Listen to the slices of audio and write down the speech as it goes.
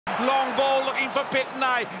Long ball looking for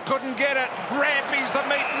Pitney. Couldn't get it. Rampy's the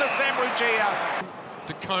meat and the sandwich here.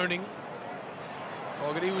 To Koning.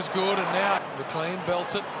 Fogarty was good, and now McLean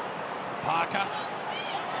belts it. Parker.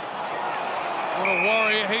 What a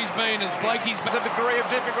warrior he's been as Blakey's... There's a degree of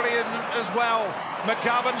difficulty as well.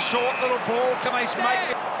 McGovern, short little ball. Can they make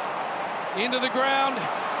it? Into the ground.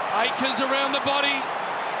 Akers around the body.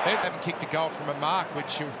 They haven't kicked a goal from a mark,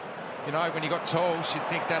 which, you know, when you got tools, you'd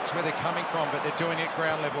think that's where they're coming from, but they're doing it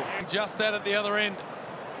ground level. Just that at the other end.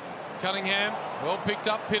 Cunningham, well picked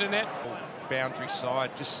up, Pitternet. Boundary side,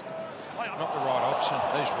 just not the right option.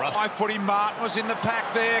 There's rough. High footy, Martin was in the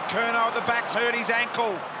pack there. Kerno at the back, hurt his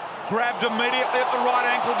ankle. Grabbed immediately at the right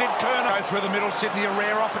ankle, did Kerno. Go through the middle, Sydney, a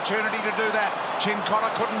rare opportunity to do that.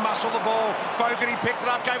 Chincotta couldn't muscle the ball. Fogarty picked it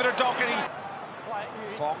up, gave it to Doherty.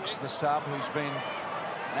 Fox, the sub, who's been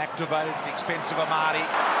activated at the expense of Amati.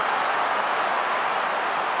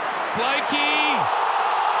 Blakey!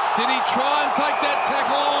 Did he try and take that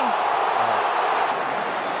tackle on?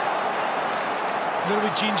 A little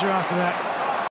bit ginger after that.